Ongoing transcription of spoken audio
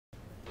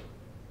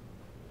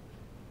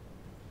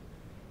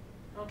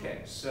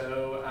Okay,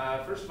 so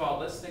first of all,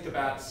 let's think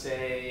about,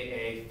 say,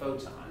 a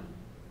photon.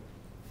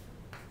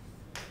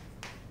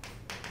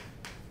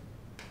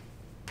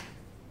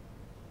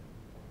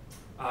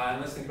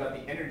 And let's think about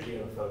the energy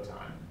of a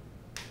photon.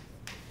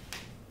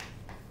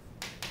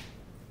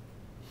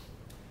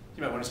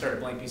 You might want to start a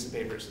blank piece of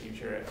paper so you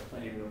sure have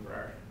plenty of room for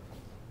our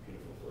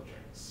beautiful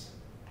flowcharts.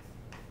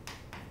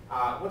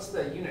 What's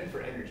the unit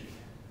for energy?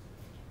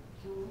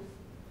 Joules.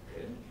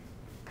 Good.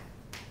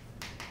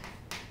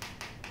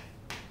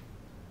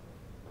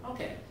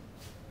 Okay.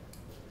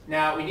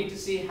 Now we need to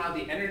see how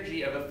the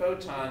energy of a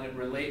photon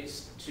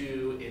relates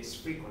to its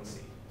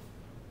frequency.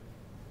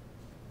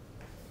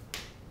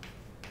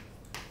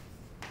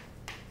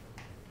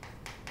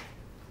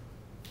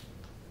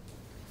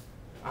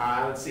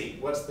 Let's see,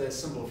 what's the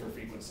symbol for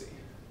frequency?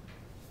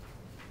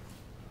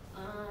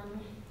 The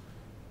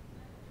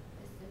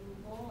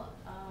symbol,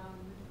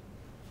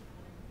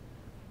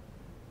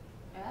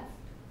 F.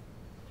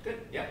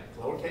 Good, yeah,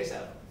 lowercase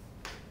f.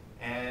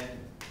 And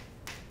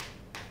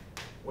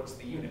what's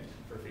the unit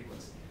for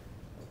frequency?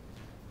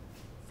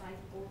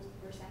 Cycles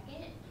per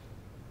second.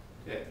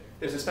 Good.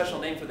 There's a special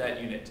name for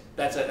that unit.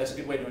 That's a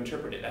good way to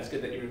interpret it. That's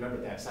good that you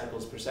remembered that,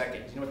 cycles per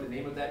second. Do you know what the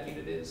name of that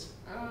unit is?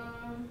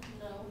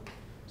 No.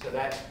 So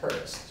that's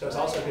hertz. So it's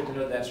also good to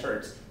know that's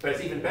hertz. But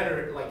it's even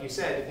better, like you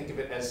said, to think of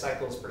it as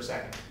cycles per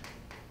second.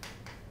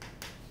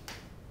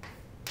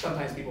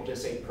 Sometimes people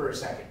just say per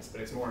seconds, but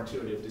it's more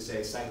intuitive to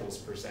say cycles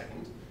per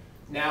second.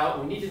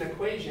 Now, we need an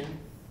equation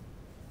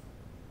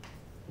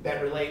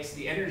that relates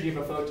the energy of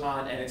a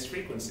photon and its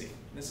frequency.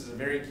 This is a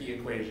very key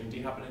equation. Do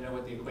you happen to know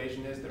what the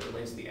equation is that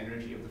relates the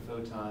energy of the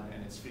photon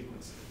and its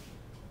frequency?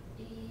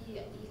 E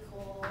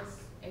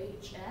equals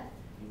HF.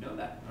 You know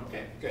that.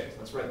 Okay, good.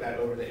 Let's write that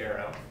over the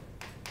arrow,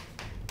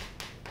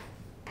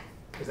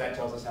 because that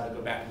tells us how to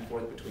go back and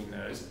forth between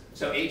those.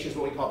 So H is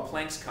what we call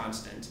Planck's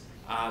constant.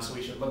 So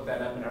we should look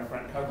that up in our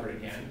front cover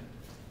again.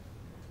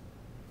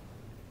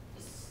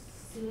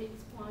 6.63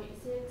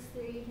 times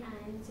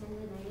 10 to the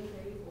negative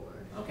 34.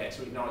 Okay,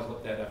 so we can always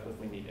look that up if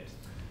we need it.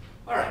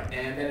 All right,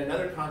 and then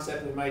another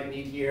concept we might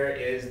need here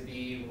is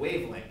the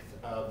wavelength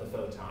of the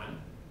photon.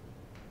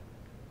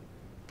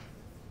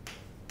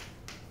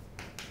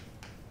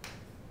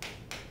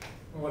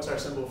 What's our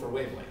symbol for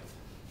wavelength?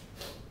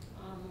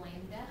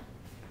 Lambda.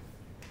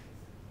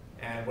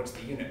 And what's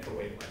the unit for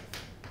wavelength?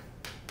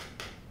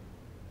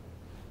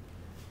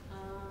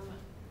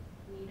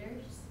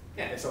 Meters.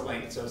 Yeah, it's a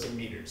length, so it's in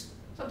meters.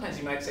 Sometimes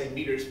you might say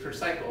meters per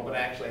cycle, but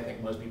actually I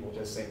think most people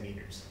just say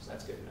meters, so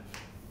that's good enough.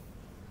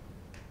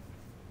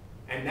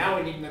 And now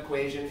we need an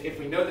equation. If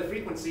we know the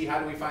frequency, how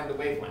do we find the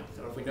wavelength?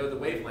 Or if we know the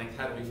wavelength,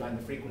 how do we find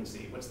the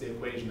frequency? What's the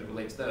equation that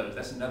relates those?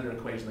 That's another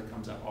equation that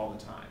comes up all the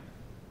time.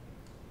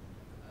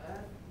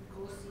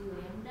 Equals C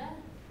lambda.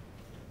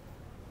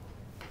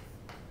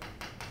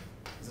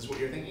 Is this what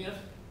you're thinking of?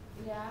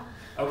 Yeah.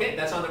 Okay,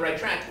 that's on the right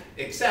track,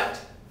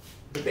 except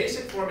the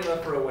basic formula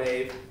for a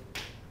wave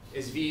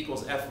is V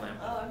equals F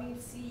lambda. Oh, I mean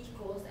C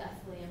equals F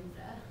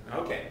lambda.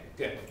 Okay,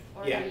 good.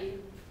 Or Yeah. V.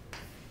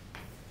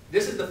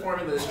 This is the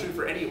formula that's true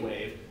for any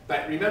wave,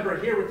 but remember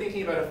here we're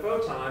thinking about a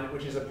photon,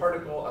 which is a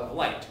particle of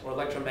light, or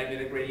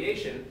electromagnetic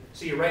radiation,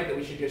 so you're right that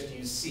we should just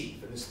use C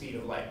for the speed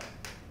of light.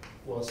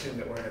 We'll assume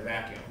that we're in a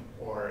vacuum,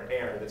 or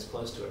air that's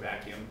close to a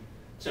vacuum.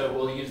 So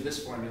we'll use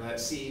this formula,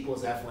 C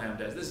equals F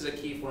lambda. This is a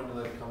key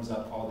formula that comes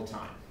up all the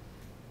time.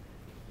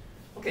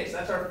 Okay, so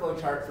that's our flow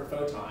chart for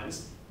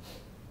photons.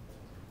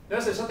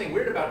 Notice there's something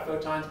weird about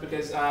photons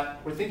because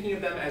we're thinking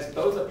of them as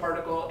both a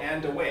particle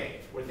and a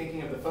wave. We're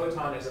thinking of the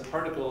photon as a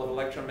particle of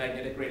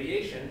electromagnetic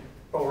radiation,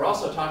 but we're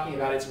also talking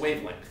about its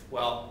wavelength.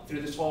 Well,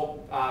 through this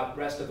whole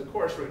rest of the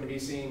course, we're going to be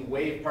seeing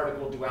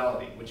wave-particle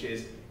duality, which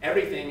is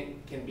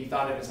everything can be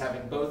thought of as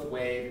having both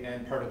wave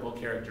and particle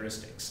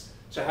characteristics.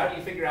 So how do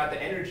you figure out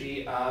the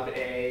energy of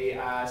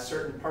a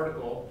certain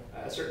particle,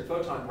 a certain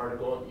photon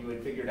particle? You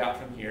would figure it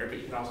out from here, but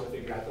you can also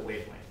figure out the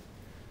wavelength.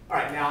 All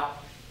right, now,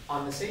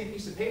 on the same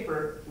piece of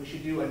paper, we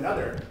should do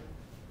another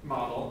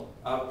model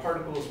of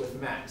particles with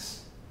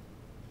mass.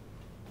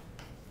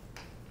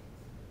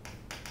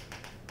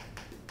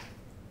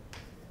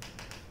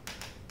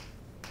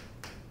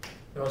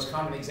 The most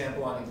common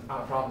example on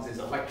problems is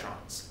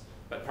electrons,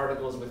 but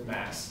particles with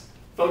mass.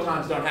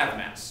 Photons don't have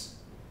mass.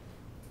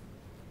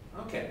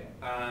 Okay,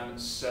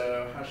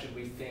 so how should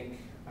we think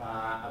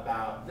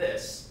about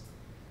this?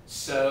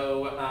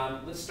 So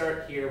let's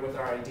start here with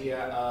our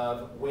idea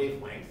of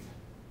wavelength.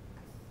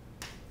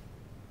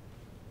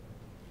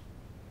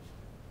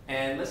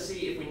 And let's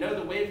see, if we know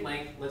the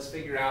wavelength, let's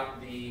figure out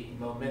the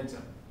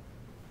momentum.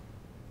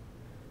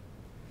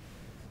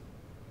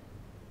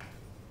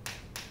 Do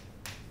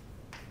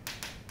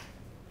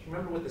you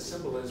remember what the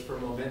symbol is for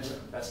momentum?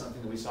 That's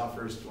something that we saw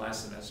first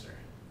last semester.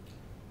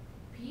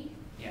 P?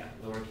 Yeah,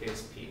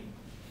 lowercase p.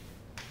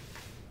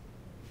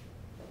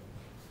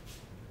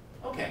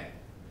 Okay.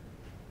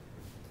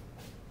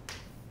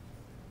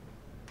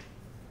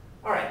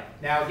 All right,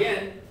 now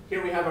again,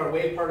 here we have our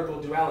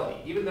wave-particle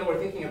duality. Even though we're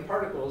thinking of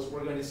particles,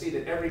 we're going to see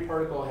that every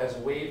particle has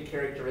wave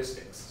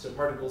characteristics. So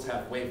particles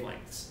have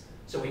wavelengths.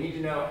 So we need to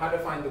know how to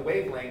find the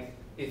wavelength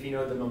if you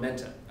know the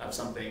momentum of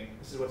something.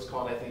 This is what's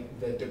called, I think,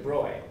 the de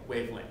Broglie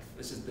wavelength.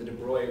 This is the de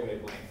Broglie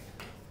wavelength.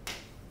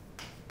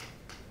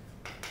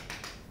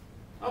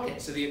 Okay,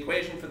 so the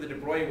equation for the de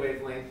Broglie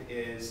wavelength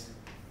is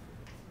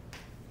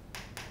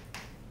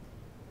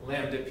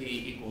lambda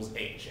p equals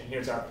h. And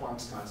here's our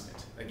Planck's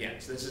constant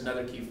again. So this is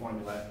another key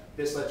formula.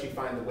 This lets you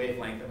find the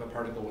wavelength of a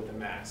particle with a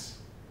mass.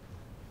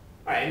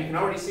 All right, and you can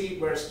already see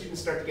where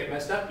students start to get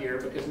messed up here,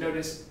 because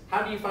notice,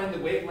 how do you find the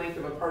wavelength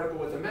of a particle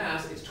with a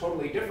mass? It's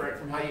totally different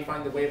from how you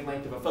find the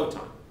wavelength of a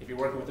photon. If you're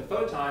working with a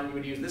photon, you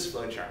would use this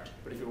flowchart.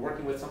 But if you're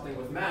working with something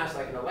with mass,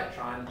 like an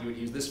electron, you would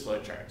use this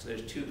flowchart. So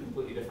there's two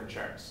completely different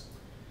charts.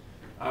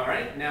 All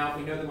right, now if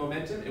we know the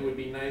momentum, it would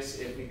be nice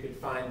if we could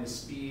find the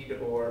speed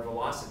or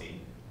velocity.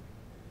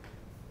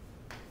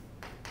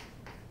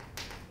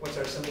 What's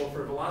our symbol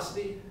for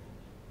velocity?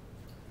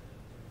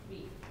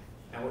 V.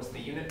 And what's the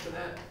unit for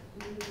that?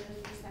 Meters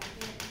per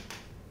second.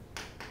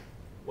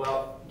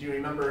 Well, do you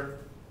remember,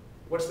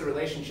 what's the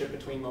relationship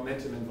between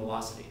momentum and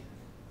velocity?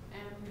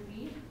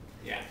 mv.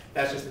 Yeah,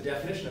 that's just the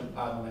definition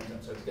of momentum,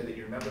 so it's good that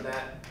you remember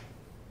that.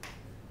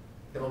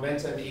 The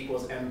momentum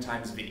equals m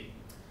times v.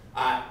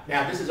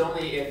 Now, this is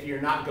only if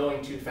you're not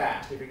going too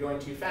fast. If you're going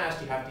too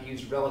fast, you have to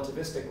use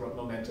relativistic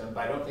momentum,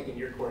 but I don't think in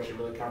your course you're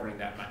really covering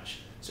that much.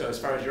 So as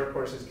far as your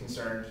course is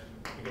concerned,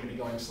 you're going to be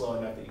going slow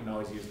enough that you can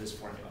always use this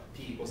formula,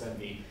 P equals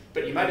mv.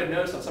 But you might have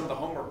noticed on some of the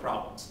homework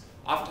problems,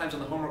 oftentimes on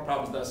the homework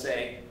problems they'll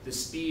say the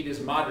speed is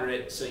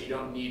moderate, so you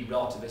don't need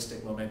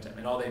relativistic momentum.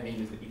 And all they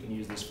mean is that you can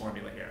use this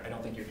formula here. I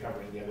don't think you're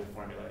covering the other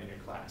formula in your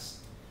class.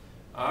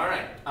 All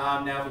right,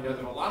 now if we know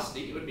the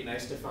velocity, it would be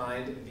nice to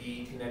find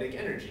the kinetic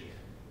energy.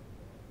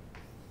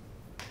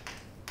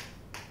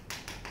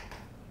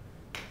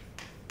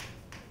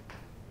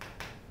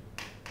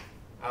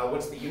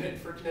 What's the unit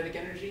for kinetic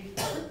energy?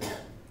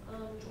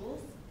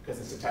 Joules. Because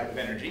it's a type of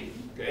energy.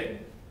 Good.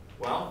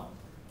 Well,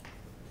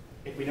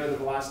 if we know the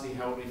velocity,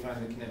 how would we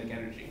find the kinetic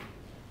energy?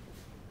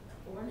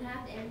 4.5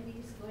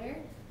 mv squared.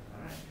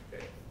 All right,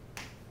 good.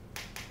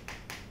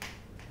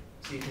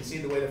 So you can see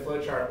the way the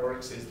flowchart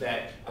works is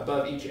that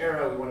above each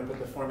arrow, we want to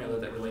put the formula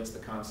that relates the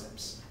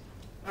concepts.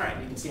 All right,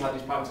 you can see how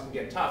these problems can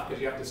get tough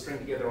because you have to string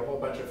together a whole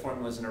bunch of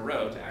formulas in a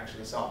row to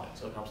actually solve it.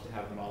 So it helps to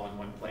have them all in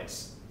one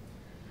place.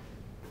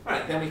 All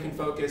right, then we can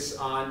focus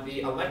on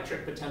the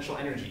electric potential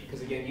energy,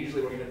 because again,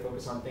 usually we're going to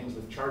focus on things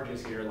with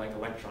charges here like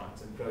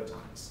electrons and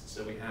protons.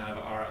 So we have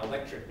our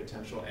electric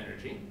potential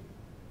energy,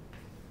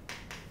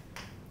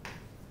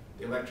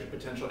 the electric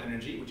potential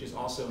energy, which is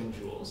also in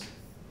joules.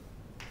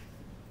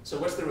 So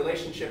what's the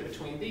relationship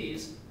between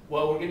these?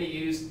 Well, we're going to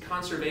use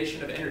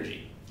conservation of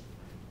energy.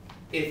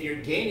 If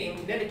you're gaining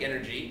kinetic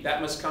energy,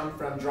 that must come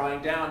from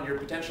drawing down your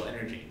potential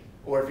energy.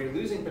 Or if you're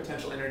losing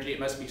potential energy, it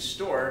must be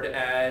stored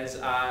as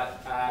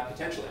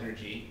potential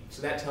energy.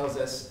 So that tells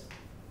us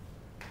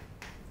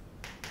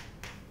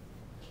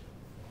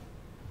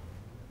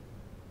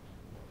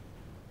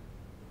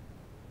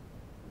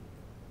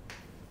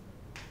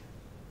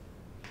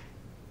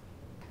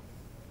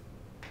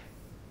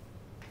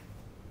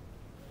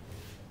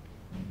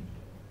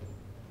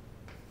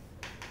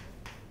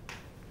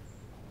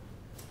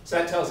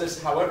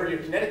however your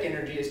kinetic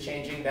energy is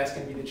changing, that's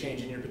going to be the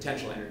change in your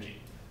potential energy.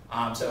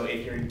 So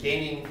if you're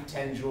gaining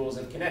 10 joules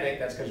of kinetic,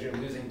 that's because you're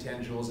losing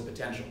 10 joules of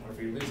potential. Or if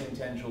you're losing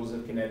 10 joules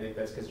of kinetic,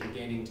 that's because you're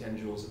gaining 10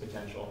 joules of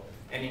potential.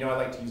 And you know I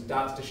like to use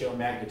dots to show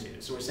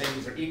magnitude. So we're saying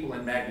these are equal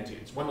in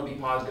magnitudes. One will be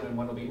positive and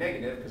one will be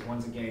negative because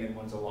one's a gain and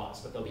one's a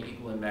loss. But they'll be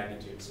equal in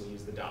magnitude, so we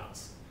use the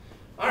dots.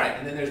 All right,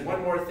 and then there's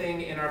one more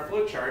thing in our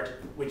flowchart,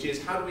 which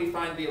is how do we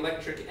find the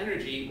electric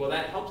energy? Well,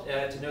 that helps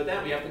to know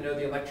that, we have to know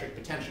the electric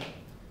potential.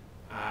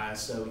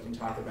 So we can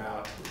talk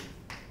about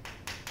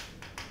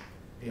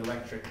the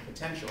electric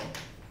potential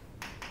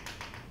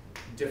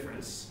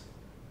difference.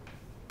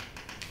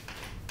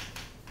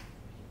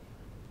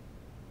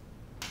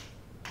 Do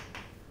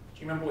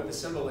you remember what the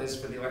symbol is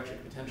for the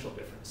electric potential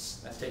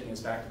difference? That's taking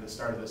us back to the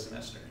start of the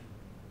semester.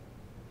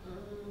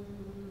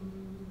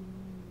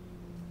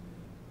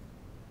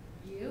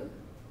 U?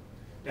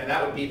 Now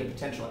that would be the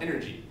potential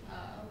energy.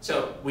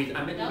 So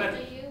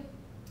Delta U?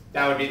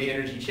 that would be the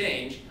energy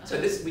change. So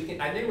this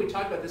I think we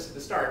talked about this at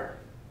the start.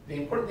 The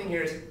important thing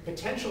here is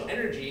potential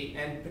energy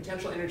and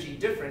potential energy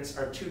difference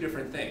are two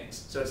different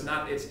things. So it's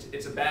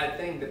a bad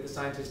thing that the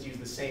scientists use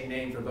the same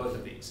name for both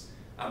of these.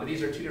 But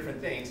these are two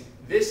different things.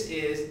 This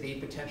is the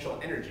potential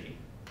energy.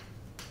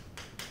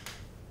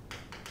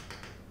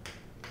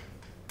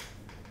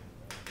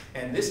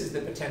 And this is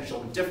the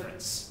potential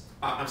difference.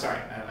 I'm sorry,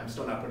 I'm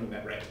still not putting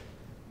that right.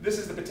 This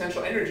is the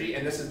potential energy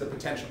and this is the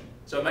potential.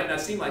 So it might not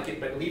seem like it,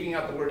 but leaving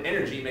out the word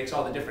energy makes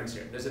all the difference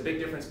here. There's a big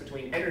difference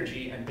between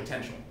energy and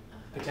potential.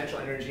 Potential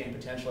energy and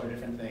potential are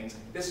different things.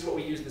 This is what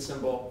we use the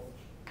symbol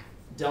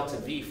delta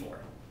V for.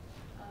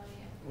 Yeah.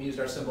 We used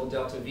our symbol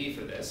delta V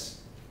for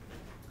this.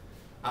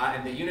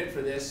 And the unit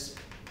for this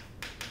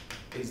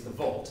is the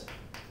volt.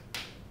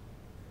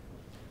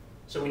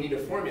 So we need a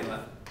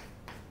formula.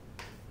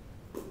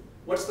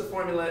 What's the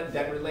formula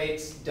that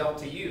relates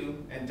delta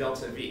U and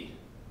delta V?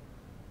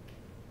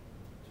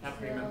 So,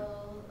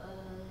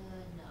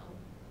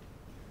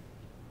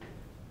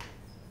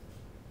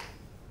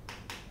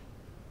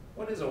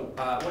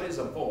 is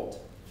a volt?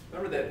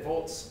 Remember that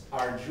volts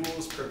are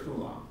joules per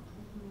coulomb.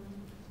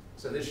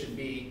 So this should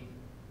be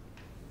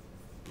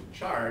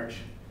charge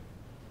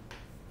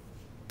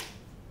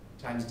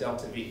times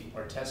delta V,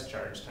 or test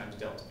charge times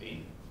delta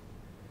V.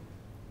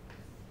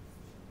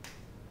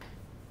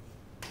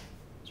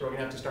 So we're going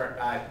to have to start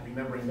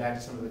remembering back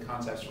to some of the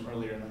concepts from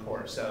earlier in the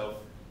course. So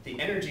the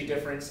energy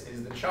difference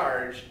is the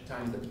charge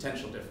times the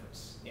potential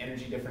difference. The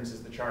energy difference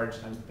is the charge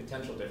times the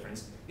potential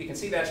difference. You can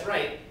see that's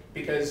right,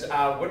 because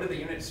what are the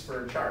units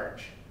for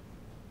charge?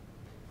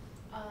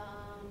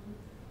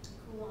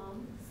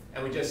 Coulombs.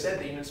 And we just said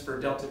the units for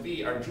delta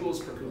V are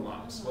joules per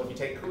coulombs. Well, if you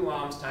take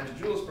coulombs times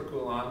joules per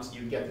coulombs,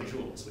 you get the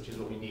joules, which is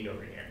what we need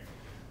over here.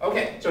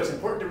 Okay, so it's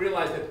important to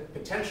realize that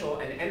potential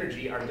and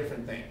energy are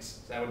different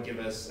things. So that would give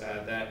us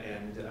that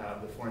and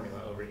the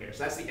formula over here.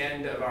 So that's the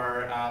end of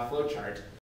our flow chart.